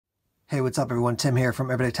Hey, what's up everyone? Tim here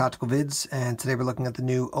from Everyday Tactical Vids, and today we're looking at the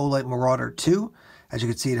new Olight Marauder 2. As you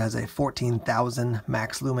can see, it has a 14,000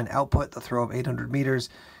 max lumen output, the throw of 800 meters,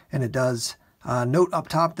 and it does note up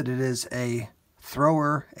top that it is a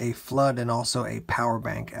thrower, a flood, and also a power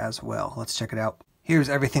bank as well. Let's check it out. Here's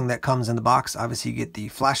everything that comes in the box. Obviously, you get the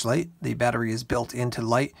flashlight. The battery is built into the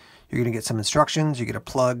light. You're going to get some instructions, you get a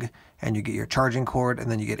plug, and you get your charging cord,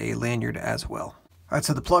 and then you get a lanyard as well. Alright,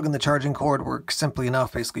 so the plug and the charging cord work simply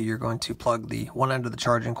enough. Basically, you're going to plug the one end of the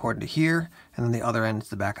charging cord into here, and then the other end is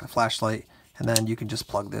the back of the flashlight, and then you can just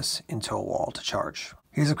plug this into a wall to charge.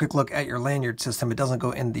 Here's a quick look at your lanyard system. It doesn't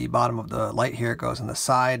go in the bottom of the light here, it goes in the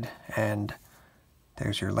side, and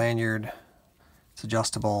there's your lanyard. It's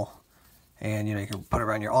adjustable, and you can put it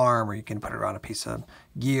around your arm, or you can put it around a piece of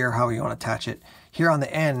gear, however you want to attach it. Here on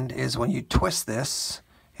the end is when you twist this,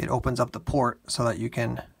 it opens up the port so that you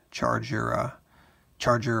can charge your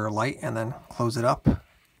light and then close it up, and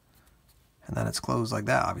then it's closed like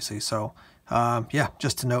that, obviously. So yeah,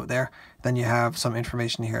 just to note there. Then you have some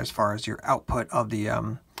information here as far as your output of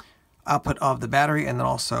the battery, and then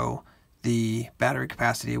also the battery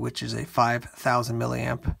capacity, which is a 5,000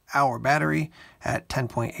 milliamp hour battery at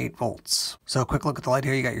 10.8 volts. So a quick look at the light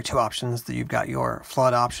here. You got your two options. You've got your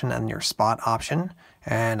flood option and your spot option,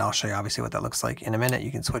 and I'll show you obviously what that looks like in a minute.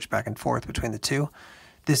 You can switch back and forth between the two.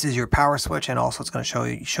 This is your power switch, and also it's going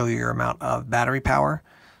to show you your amount of battery power.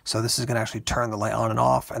 So this is going to actually turn the light on and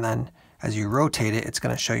off, and then as you rotate it, it's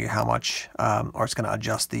going to show you how much, or it's going to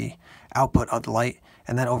adjust the output of the light.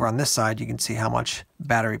 And then over on this side, you can see how much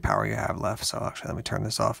battery power you have left. So actually, let me turn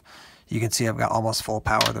this off. You can see I've got almost full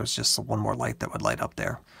power. There's just one more light that would light up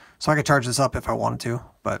there. So I could charge this up if I wanted to,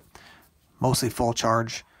 but mostly full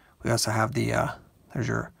charge. We also have the, there's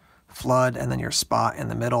your flood, and then your spot in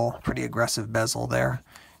the middle. Pretty aggressive bezel there.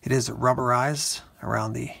 It is rubberized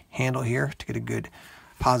around the handle here to get a good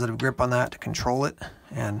positive grip on that to control it,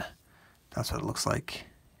 and that's what it looks like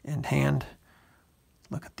in hand.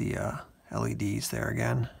 Look at the LEDs there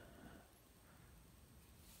again.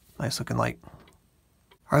 Nice looking light.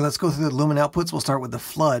 All right, let's go through the lumen outputs. We'll start with the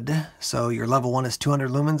flood. So your level 1 is 200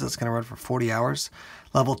 lumens. That's going to run for 40 hours.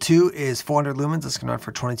 Level 2 is 400 lumens. That's going to run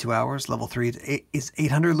for 22 hours. Level 3 is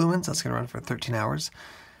 800 lumens. That's going to run for 13 hours.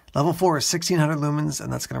 Level 4 is 1600 lumens,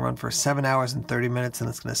 and that's going to run for 7 hours and 30 minutes, and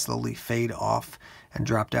it's going to slowly fade off and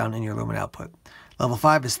drop down in your lumen output. Level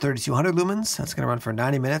 5 is 3200 lumens. That's going to run for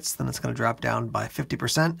 90 minutes. Then it's going to drop down by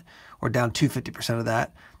 50%, or down to 50% of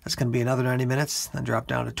that. That's going to be another 90 minutes, then drop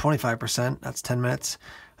down to 25%. That's 10 minutes.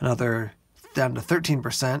 Another down to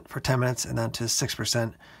 13% for 10 minutes, and then to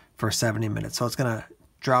 6% for 70 minutes. So it's going to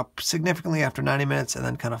drop significantly after 90 minutes and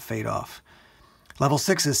then kind of fade off. Level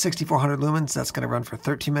 6 is 6400 lumens. That's going to run for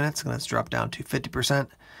 13 minutes, and it's drop down to 50%.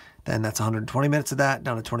 Then that's 120 minutes of that,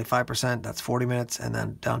 down to 25%. That's 40 minutes, and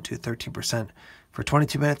then down to 13% for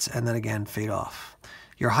 22 minutes, and then again fade off.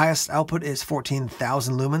 Your highest output is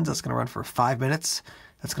 14,000 lumens. That's going to run for 5 minutes.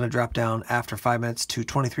 That's going to drop down after 5 minutes to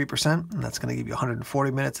 23%, and that's going to give you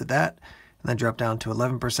 140 minutes of that, and then drop down to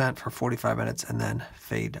 11% for 45 minutes, and then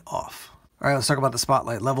fade off. All right, let's talk about the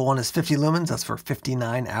spotlight. Level 1 is 50 lumens. That's for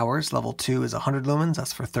 59 hours. Level 2 is 100 lumens.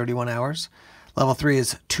 That's for 31 hours. Level 3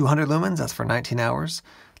 is 200 lumens. That's for 19 hours.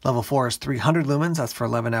 Level 4 is 300 lumens. That's for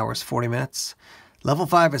 11 hours, 40 minutes. Level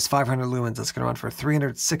 5 is 500 lumens. That's going to run for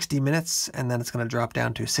 360 minutes, and then it's going to drop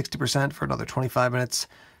down to 60% for another 25 minutes,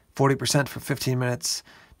 40% for 15 minutes,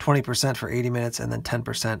 20% for 80 minutes, and then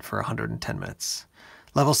 10% for 110 minutes.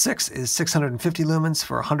 Level 6 is 650 lumens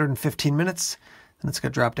for 115 minutes, and it's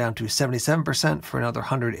going to drop down to 77% for another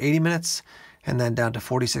 180 minutes, and then down to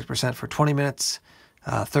 46% for 20 minutes,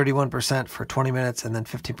 31% for 20 minutes, and then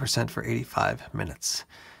 15% for 85 minutes.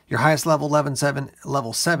 Your highest level,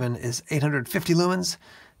 level 7, is 850 lumens.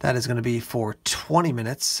 That is going to be for 20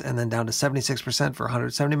 minutes, and then down to 76% for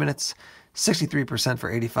 170 minutes, 63%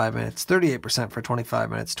 for 85 minutes, 38% for 25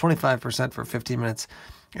 minutes, 25% for 15 minutes,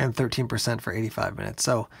 and 13% for 85 minutes.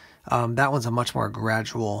 So that one's a much more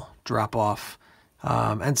gradual drop off.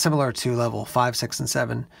 And similar to level 5, 6, and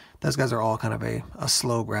 7, those guys are all kind of a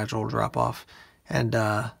slow, gradual drop off. And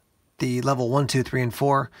the level 1, 2, 3, and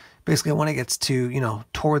 4, basically when it gets to,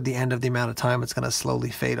 toward the end of the amount of time, it's going to slowly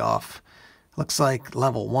fade off. Looks like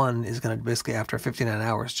level 1 is going to basically, after 59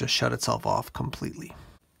 hours, just shut itself off completely.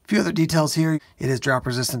 A few other details here. It is drop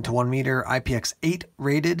resistant to 1 meter, IPX8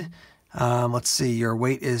 rated. Let's see, your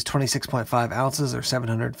weight is 26.5 ounces or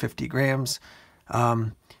 750 grams.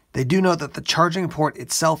 They do note that the charging port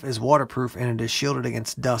itself is waterproof, and it is shielded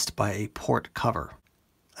against dust by a port cover.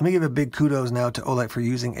 Let me give a big kudos now to Olight for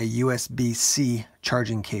using a USB-C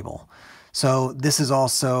charging cable. So this is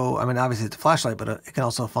also, I mean, obviously it's a flashlight, but it can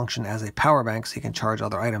also function as a power bank so you can charge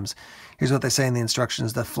other items. Here's what they say in the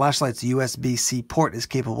instructions. The flashlight's USB-C port is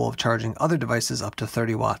capable of charging other devices up to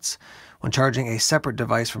 30 watts. When charging a separate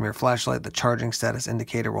device from your flashlight, the charging status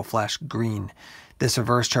indicator will flash green. This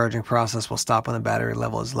reverse charging process will stop when the battery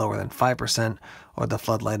level is lower than 5% or the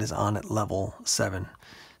floodlight is on at level 7.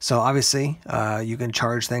 So obviously, you can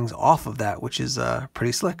charge things off of that, which is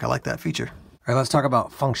pretty slick. I like that feature. All right, let's talk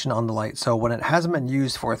about function on the light. So when it hasn't been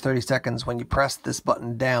used for 30 seconds, when you press this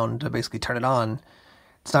button down to basically turn it on,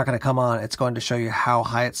 it's not going to come on. It's going to show you how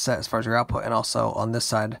high it's set as far as your output, and also on this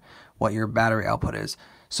side, what your battery output is.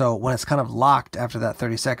 So when it's kind of locked after that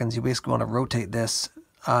 30 seconds, you basically want to rotate this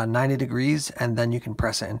 90 degrees, and then you can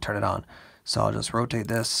press it and turn it on. So I'll just rotate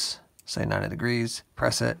this, say 90 degrees,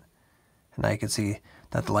 press it, and now you can see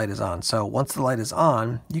that the light is on. So once the light is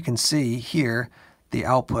on, you can see here the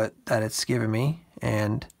output that it's giving me,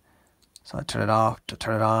 and so I turn it off to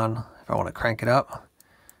turn it on. If I want to crank it up,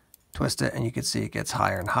 twist it, and you can see it gets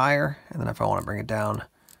higher and higher, and then if I want to bring it down,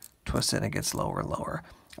 twist it, and it gets lower and lower.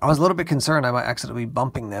 I was a little bit concerned I might accidentally be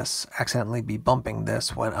bumping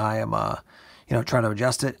this when I am trying to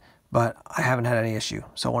adjust it, but I haven't had any issue.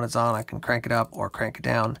 So when it's on, I can crank it up or crank it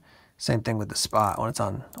down. Same thing with the spot when it's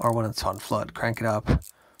on, or when it's on flood, crank it up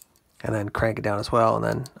and then crank it down as well, and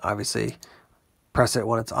then obviously press it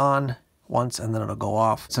when it's on once, and then it'll go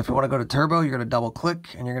off. So if you want to go to turbo, you're going to double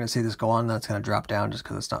click, and you're going to see this go on, and then it's going to drop down just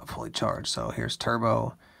because it's not fully charged. So here's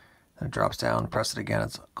turbo, then it drops down, press it again,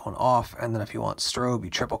 it's going off, and then if you want strobe, you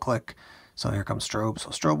triple click. So here comes strobe. So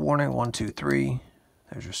strobe warning, 1, 2, 3,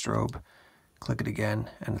 there's your strobe. Click it again,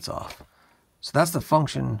 and it's off. So that's the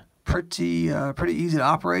function. Pretty easy to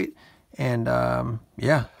operate, and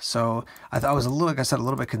yeah. So I was like I said, a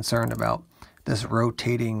little bit concerned about this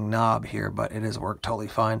rotating knob here, but it has worked totally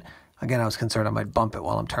fine. Again, I was concerned I might bump it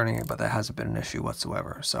while I'm turning it, but that hasn't been an issue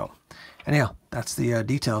whatsoever. So anyhow, that's the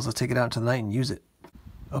details. Let's take it out into the night and use it.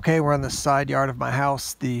 Okay, we're on the side yard of my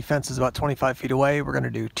house. The fence is about 25 feet away. We're going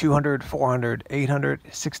to do 200, 400, 800,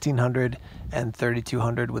 1600, and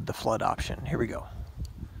 3200 with the flood option. Here we go.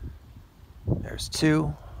 There's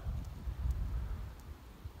 2.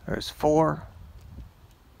 There's 4.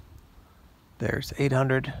 There's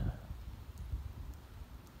 800.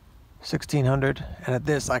 1600, and at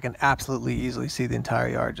this I can absolutely easily see the entire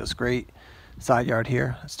yard just great. Side yard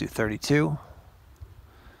here, let's do 32.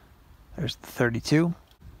 There's the 32.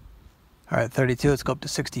 All right, 32, let's go up to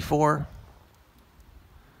 64.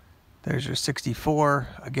 There's your 64.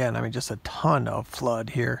 Again, I mean, just a ton of flood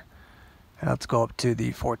here. And let's go up to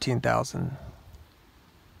the 14,000.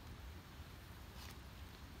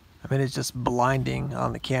 I mean, it's just blinding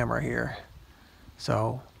on the camera here.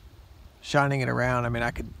 So shining it around, I mean,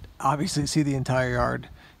 I could obviously see the entire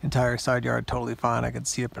side yard totally fine. I can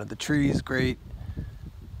see up into the trees, great.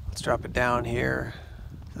 Let's drop it down here.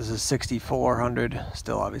 This is 6,400.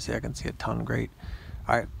 Still, obviously, I can see a ton, great.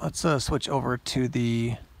 All right, let's switch over to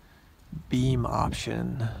the beam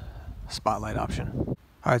option, spotlight option. All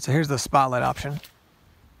right, so here's the spotlight option.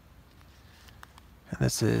 And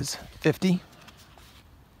this is 50.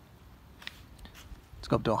 Let's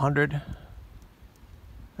go up to 100.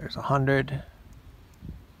 There's 100.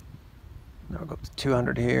 Now we'll go up to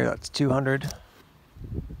 200 here. That's 200.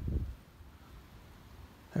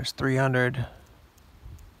 There's 300.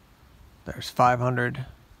 There's 500.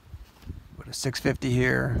 Go to 650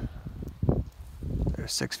 here.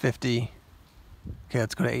 There's 650. Okay,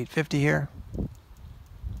 let's go to 850 here.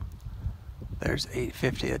 There's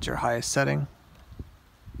 850. That's your highest setting.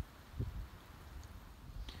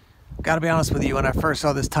 Gotta be honest with you, when I first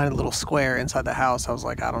saw this tiny little square inside the house, I was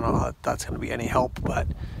like, I don't know how that's going to be any help, but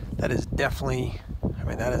that is definitely, I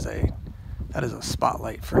mean, that is a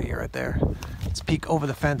spotlight for you right there. Let's peek over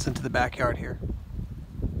the fence into the backyard here.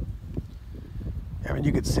 I mean,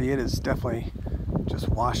 you can see it is definitely just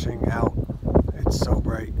washing out. It's so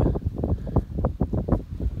bright.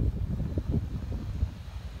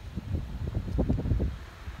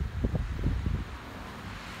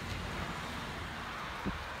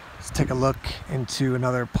 Let's take a look into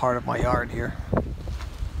another part of my yard here.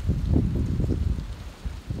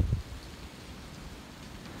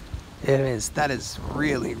 That is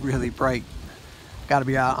really, really bright. Gotta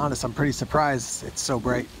be honest, I'm pretty surprised it's so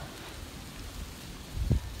bright.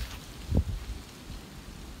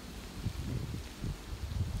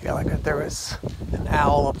 Yeah, like if there was an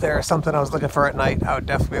owl up there or something I was looking for at night, I would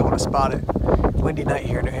definitely be able to spot it. Windy night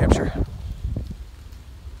here in New Hampshire.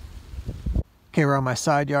 Okay, we're on my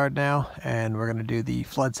side yard now, and we're gonna do the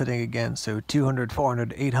flood setting again. So 200,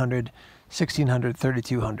 400, 800, 1600,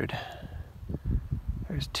 3200.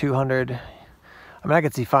 There's 200. I mean, I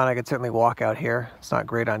could see fine. I could certainly walk out here. It's not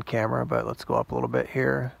great on camera, but let's go up a little bit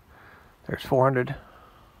here. There's 400. Go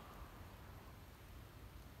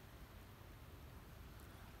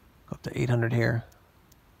up to 800 here.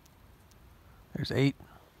 There's 8.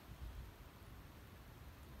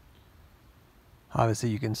 Obviously,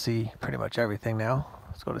 you can see pretty much everything now.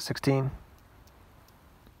 Let's go to 16.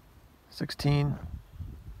 16.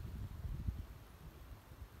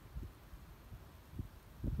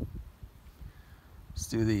 Let's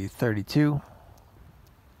do the 32.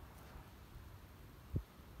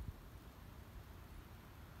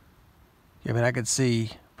 I mean, I could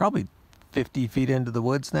see probably 50 feet into the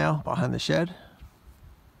woods now behind the shed.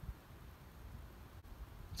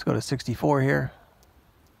 Let's go to 64 here.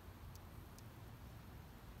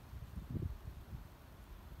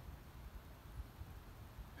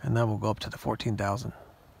 And then we'll go up to the 14,000.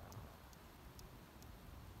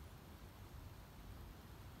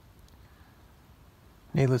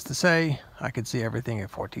 Needless to say, I could see everything at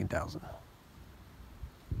 14,000.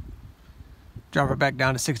 Drop it back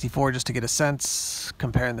down to 64 just to get a sense,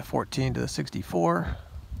 comparing the 14 to the 64.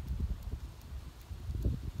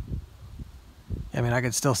 I mean, I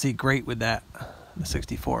could still see great with that, the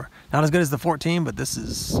 64. Not as good as the 14, but this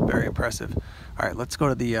is very impressive. All right, let's go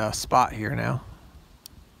to the spot here now.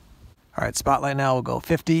 All right, spotlight now will go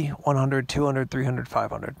 50, 100, 200, 300,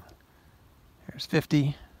 500. Here's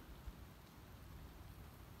 50.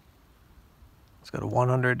 Let's go to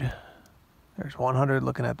 100. There's 100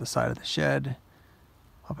 looking at the side of the shed.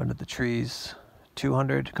 Up into the trees.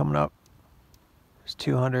 200 coming up. There's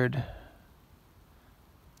 200. Here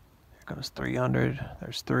goes 300.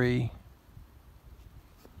 There's 3.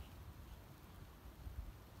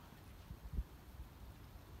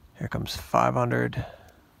 Here comes 500.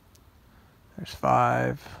 There's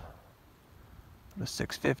 5. There's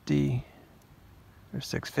 650. There's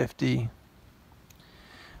 650.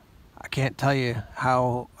 I can't tell you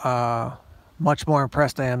how much more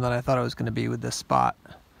impressed I am than I thought I was going to be with this spot.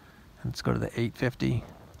 And let's go to the 850.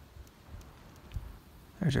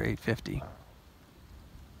 There's your 850.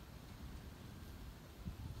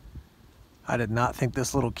 I did not think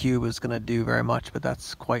this little cube was going to do very much, but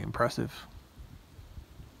that's quite impressive.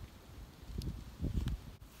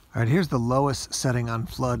 All right, here's the lowest setting on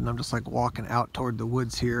flood, and I'm just like walking out toward the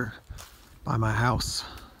woods here by my house.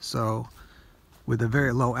 So with a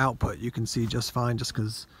very low output, you can see just fine, just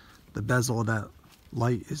because the bezel of that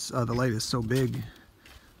light is the light is so big.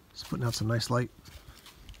 Just putting out some nice light.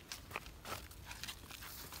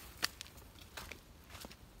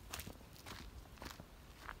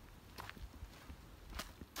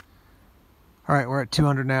 All right, we're at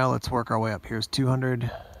 200 now. Let's work our way up. Here's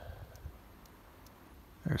 200.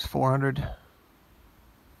 There's 400. Let's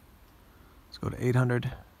go to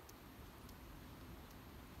 800.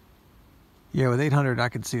 Yeah, with 800, I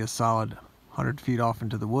could see a solid 100 feet off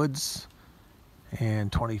into the woods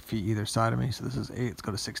and 20 feet either side of me. So this is 8. Let's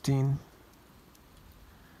go to 16.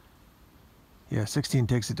 Yeah, 16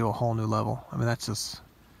 takes it to a whole new level. I mean, that's just...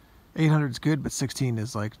 800 is good, but 16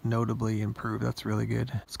 is like notably improved. That's really good.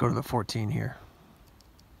 Let's go to the 14 here.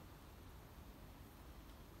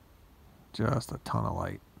 Just a ton of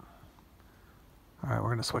light. All right, we're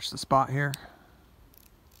going to switch the spot here.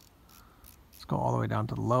 Let's go all the way down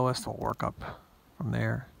to the lowest. We'll work up from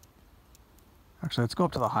there. Actually, let's go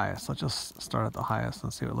up to the highest. Let's just start at the highest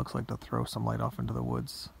and see what it looks like to throw some light off into the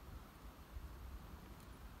woods.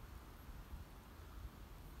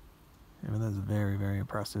 I mean, that's very, very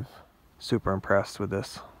impressive. Super impressed with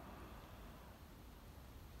this.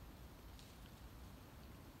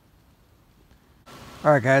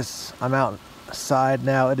 All right, guys, I'm outside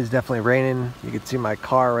now. It is definitely raining. You can see my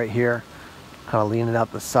car right here, kind of leaning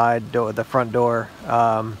out the side door, the front door.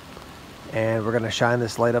 And we're gonna shine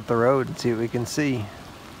this light up the road and see what we can see.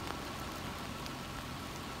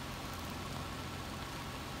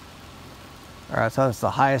 All right, so that's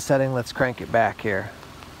the highest setting. Let's crank it back here.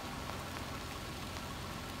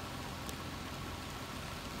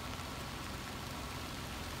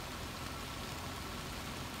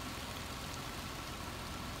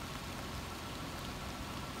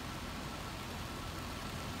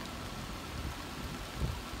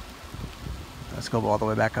 Let's go all the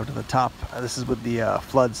way back up to the top. This is with the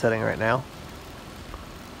flood setting right now.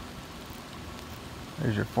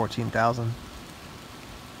 There's your 14,000.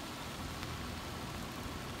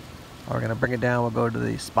 We're gonna bring it down. We'll go to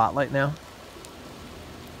the spotlight now.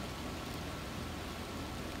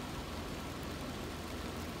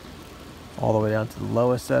 All the way down to the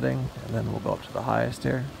lowest setting, and then we'll go up to the highest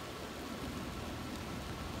here.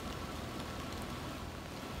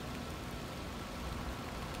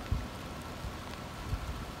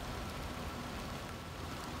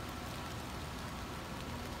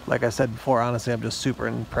 Like I said before, honestly, I'm just super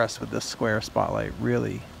impressed with this square spotlight.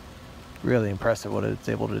 Really, really impressive what it's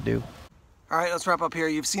able to do. All right, let's wrap up here.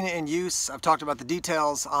 You've seen it in use. I've talked about the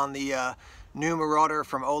details on the new Marauder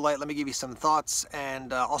from Olight. Let me give you some thoughts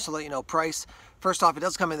and also let you know price. First off, it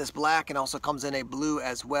does come in this black and also comes in a blue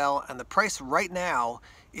as well. And the price right now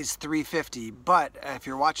is $350. But if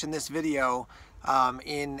you're watching this video,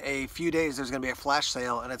 in a few days, there's gonna be a flash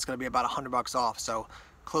sale and it's gonna be about $100 off. So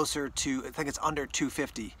closer to, I think it's under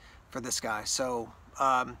 $250 for this guy. So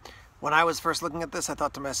when I was first looking at this, I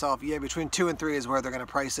thought to myself, yeah, between 2 and 3 is where they're gonna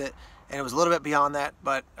price it. And it was a little bit beyond that,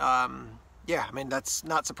 but yeah, I mean, that's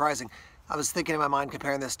not surprising. I was thinking in my mind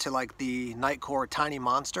comparing this to like the Nightcore Tiny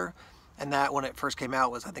Monster, and that when it first came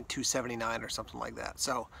out was I think $279 or something like that.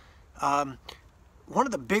 So one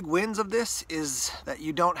of the big wins of this is that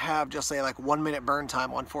you don't have just say like 1 minute burn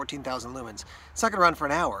time on 14,000 lumens. It's not gonna run for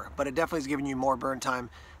an hour, but it definitely is giving you more burn time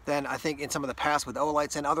than I think in some of the past with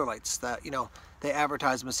Olights and other lights that, you know, they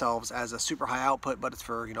advertise themselves as a super high output, but it's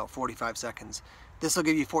for, you know, 45 seconds. This will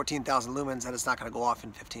give you 14,000 lumens and it's not gonna go off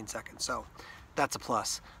in 15 seconds. So that's a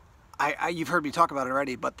plus. You've heard me talk about it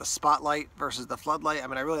already, but the spotlight versus the floodlight, I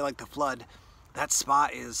mean, I really like the flood. That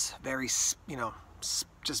spot is very, you know,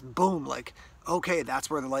 just boom, like, okay, that's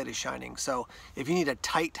where the light is shining. So if you need a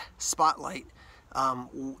tight spotlight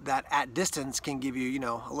that at distance can give you, you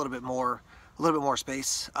know, a little bit more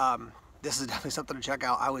space, this is definitely something to check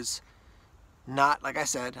out. I was not, like I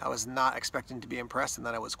said, I was not expecting to be impressed, and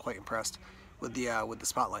then I was quite impressed with the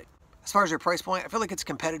spotlight. As far as your price point, I feel like it's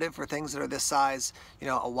competitive for things that are this size, you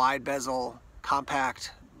know, a wide bezel,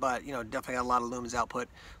 compact, but, you know, definitely got a lot of lumens output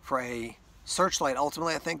for a searchlight.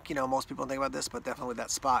 Ultimately, I think, you know, most people don't think about this, but definitely with that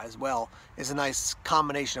spot as well is a nice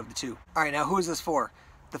combination of the two. All right, now who is this for?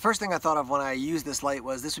 The first thing I thought of when I used this light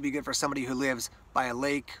was this would be good for somebody who lives by a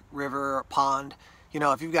lake, river, or pond. You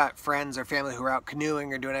know, if you've got friends or family who are out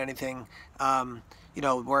canoeing or doing anything, you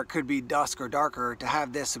know, where it could be dusk or darker, to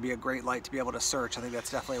have this would be a great light to be able to search. I think that's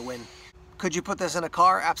definitely a win. Could you put this in a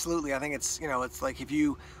car? Absolutely. I think it's, you know, it's like if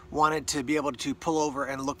you wanted to be able to pull over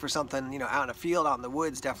and look for something, you know, out in a field, out in the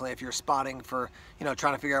woods, definitely if you're spotting for, you know,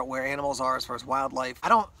 trying to figure out where animals are as far as wildlife. I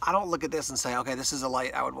don't look at this and say, okay, this is a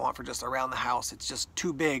light I would want for just around the house. It's just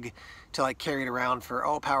too big to like carry it around for,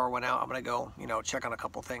 oh, power went out, I'm gonna go, you know, check on a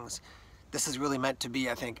couple things. This is really meant to be,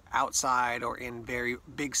 I think, outside or in very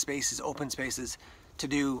big spaces, open spaces, to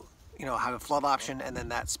do, you know, have a flood option and then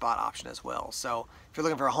that spot option as well. So if you're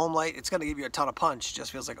looking for a home light, it's going to give you a ton of punch.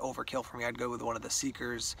 Just feels like overkill for me. I'd go with one of the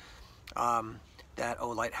Seekers that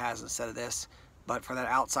Olight has instead of this. But for that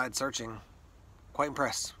outside searching, quite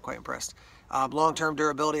impressed, quite impressed. Long-term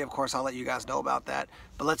durability, of course, I'll let you guys know about that.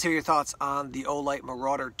 But let's hear your thoughts on the Olight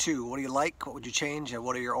Marauder 2. What do you like? What would you change? And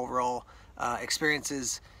what are your overall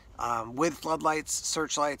experiences with floodlights,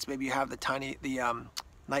 searchlights? Maybe you have the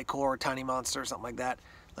Nightcore Tiny Monster, something like that.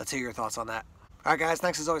 Let's hear your thoughts on that. All right, guys,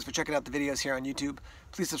 thanks as always for checking out the videos here on YouTube.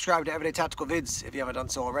 Please subscribe to Everyday Tactical Vids if you haven't done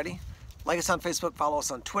so already. Like us on Facebook, follow us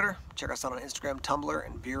on Twitter, check us out on Instagram, Tumblr,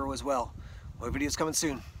 and Vero as well. More videos coming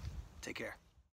soon. Take care.